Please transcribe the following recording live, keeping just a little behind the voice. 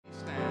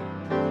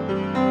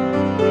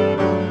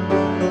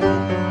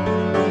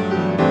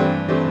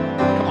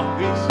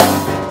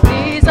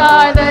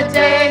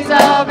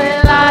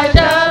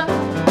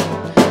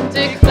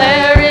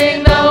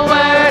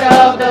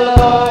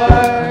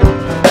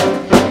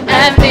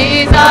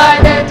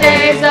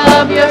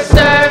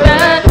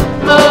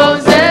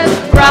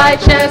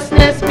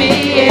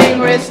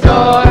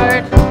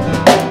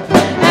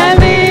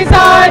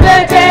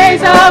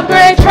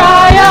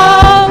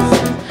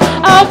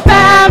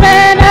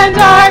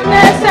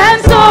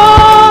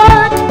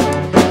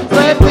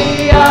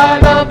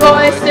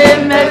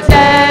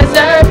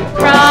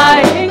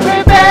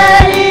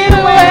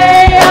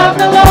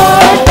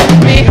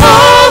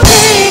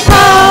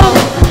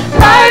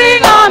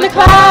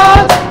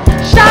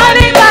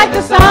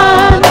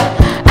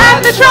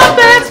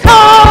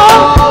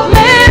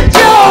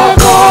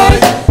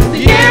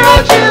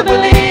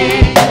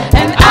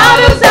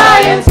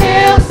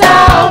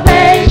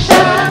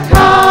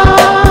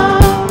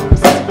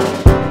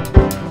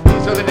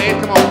Say it,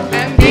 come on.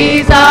 And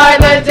these are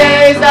the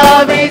days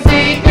of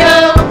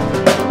Ezekiel,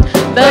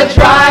 the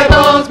dry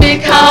bones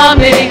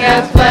becoming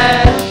as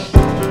flesh.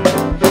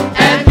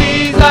 And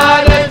these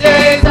are the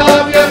days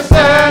of your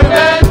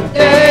servant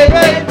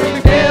David,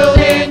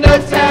 rebuilding the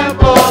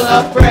temple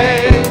of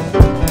praise.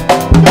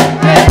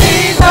 And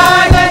these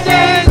are the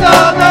days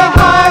of the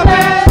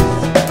harvest,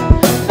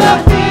 the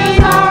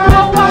fields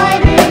are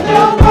white in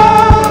the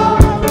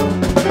world,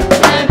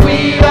 and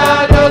we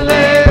are the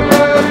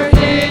laborers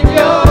in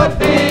your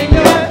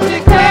vineyard,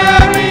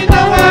 declaring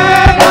the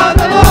word of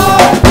the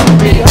Lord.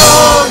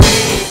 Behold, he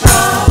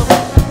comes,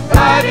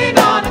 riding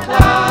on a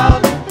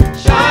cloud,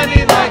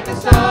 shining like the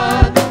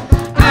sun,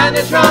 and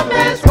the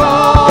trumpets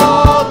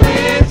roll.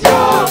 Lift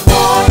your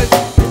voice,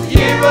 it's the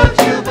year of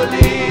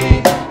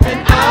Jubilee, and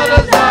out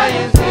of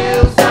Zion's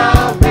hill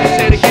salvation.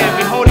 Say it again.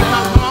 Behold, he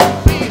comes. Come on.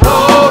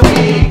 Behold,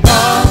 he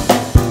comes,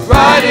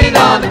 riding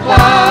on the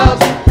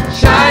clouds,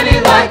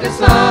 shining like the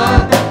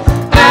sun,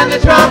 and the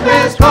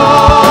trumpets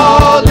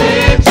call.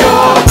 Lift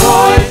your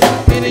voice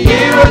in the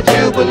year of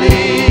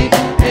Jubilee,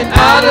 and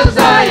out of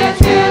Zion's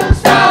hill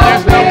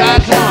salvation.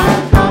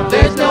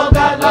 There's no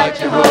God like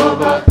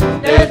Jehovah.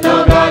 There's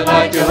no God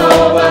like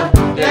Jehovah.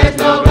 There's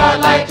no God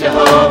like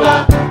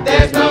Jehovah.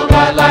 There's no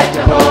God like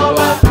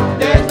Jehovah.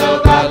 There's no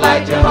God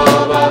like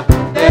Jehovah.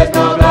 There's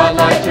no God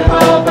like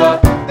Jehovah.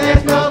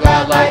 There's no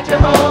God like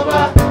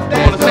Jehovah.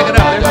 There's no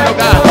God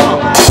like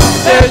Jehovah.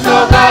 There's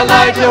no God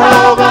like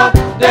Jehovah.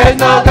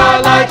 There's no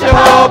God like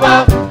Jehovah.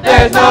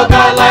 There's no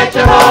God like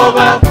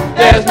Jehovah.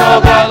 There's no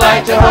God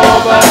like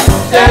Jehovah.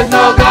 There's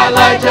no God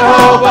like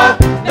Jehovah.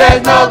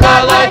 There's no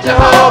God like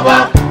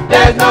Jehovah.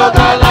 There's no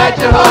God like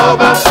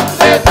Jehovah.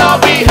 There's no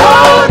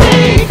behold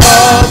he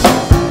comes,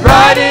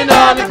 riding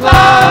on the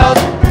clouds,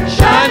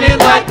 shining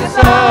like the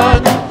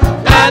sun,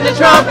 and the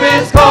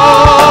trumpets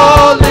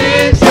call.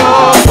 Lift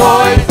your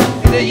voice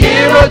in the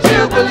year of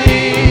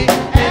Jubilee,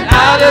 and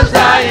out of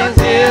Zion's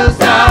hill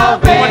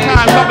salvation. One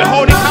time. So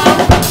behold, he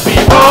comes.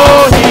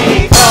 Behold,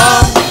 he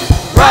comes,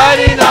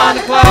 riding on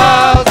the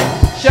clouds,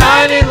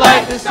 shining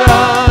like the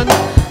sun,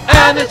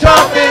 and the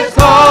trumpets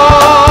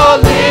call.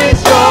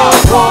 Lift your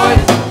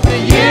voice, the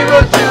year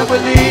of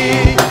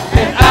Jubilee,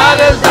 and out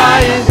of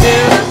Zion's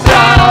hill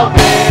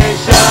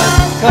salvation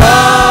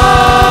comes.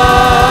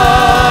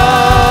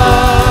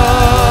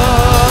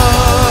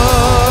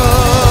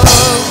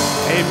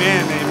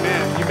 Amen.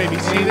 Amen. You may be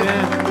seated.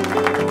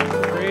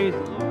 Praise the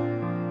Lord.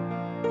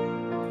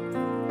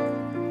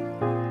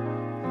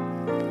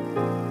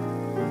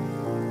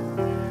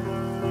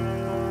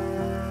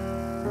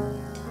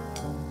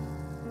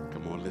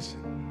 Come on,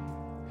 listen.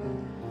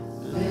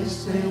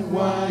 Listen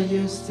while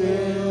you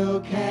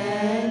still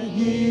can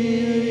hear.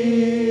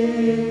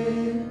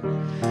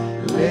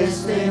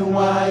 Listen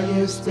while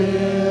you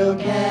still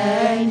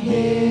can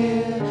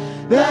hear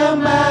the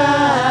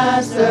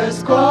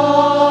Master's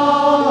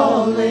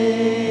calling.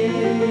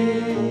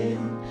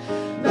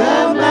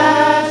 The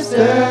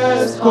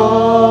Master's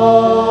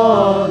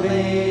calling.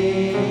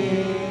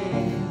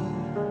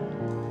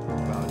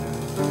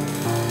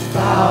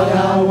 Bow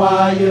down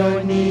while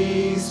your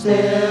knees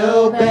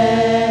still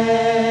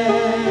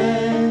bend.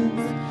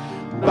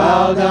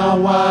 Bow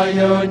down while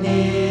your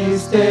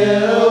knees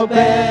still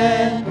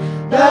bend.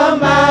 The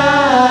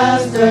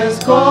Master's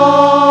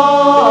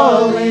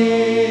calling.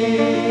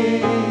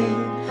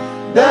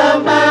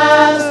 The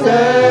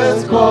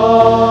Master's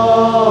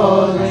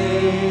calling.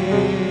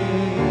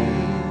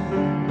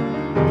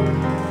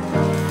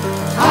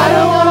 I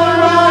don't want to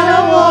run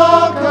and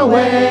walk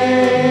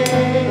away.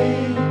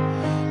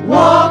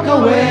 Walk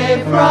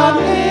away from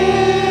Him.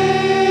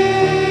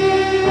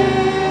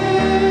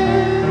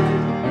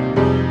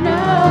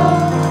 No,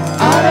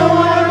 I don't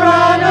want to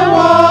run and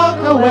walk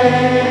away.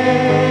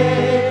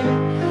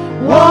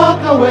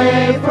 Walk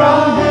away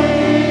from Him.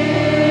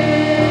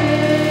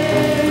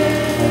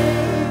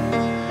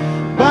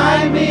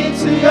 Bind me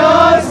to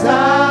your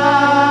side.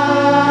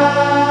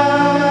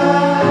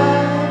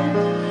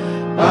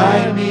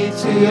 Bind me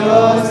to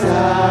your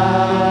side.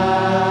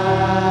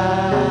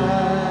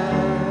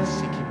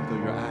 Seek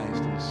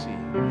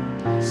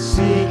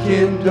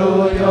him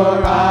though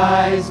your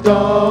eyes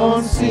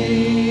don't see.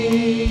 Seek Him though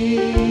your eyes don't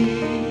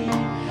see.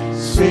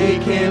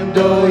 Seek Him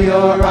though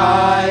your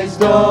eyes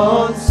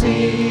don't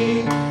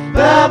see.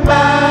 The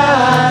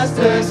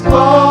Master's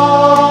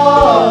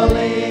calling.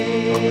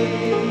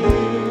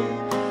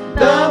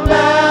 The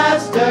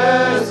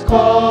Master's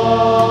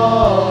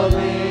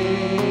calling.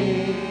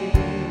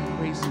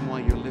 Praise him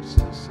while your lips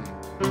still sing.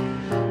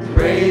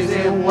 Praise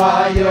Him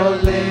while your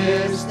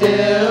lips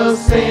still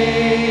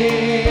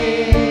sing.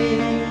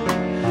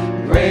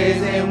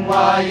 Praise Him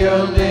while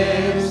your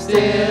lips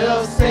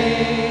still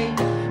sing.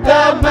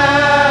 The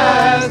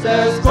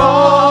Master's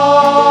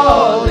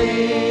calling.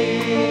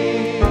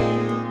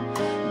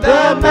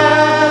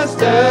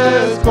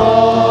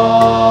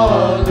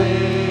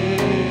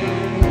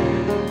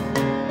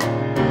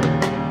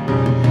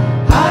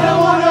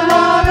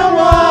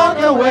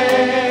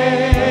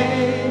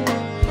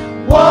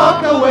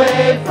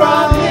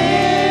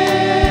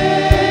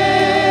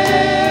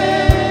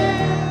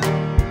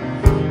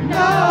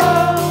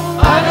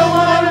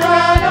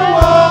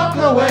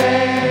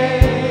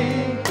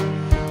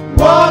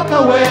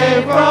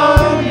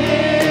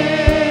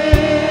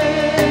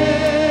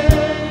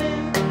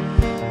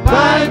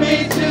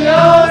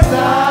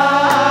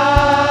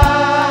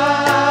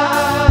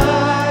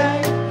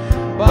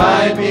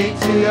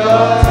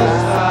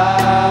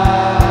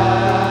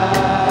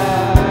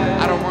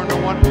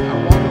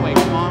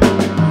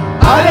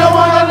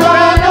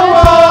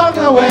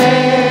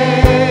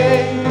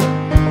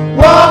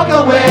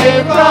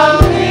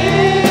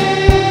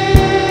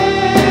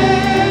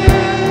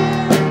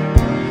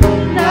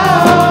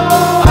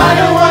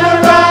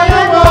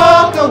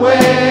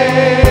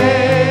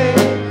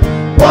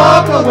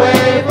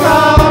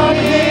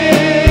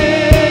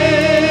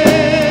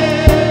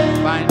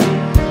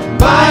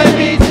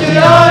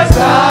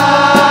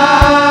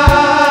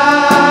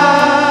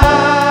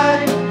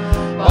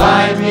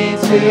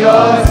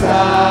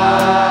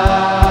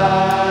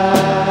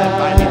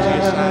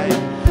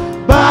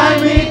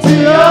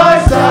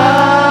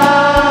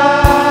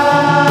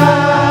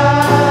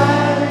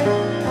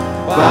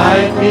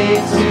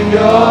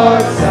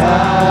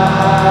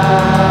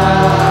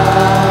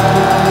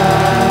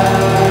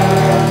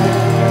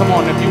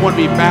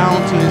 be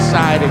bound to his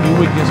side if you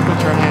would just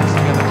put your hands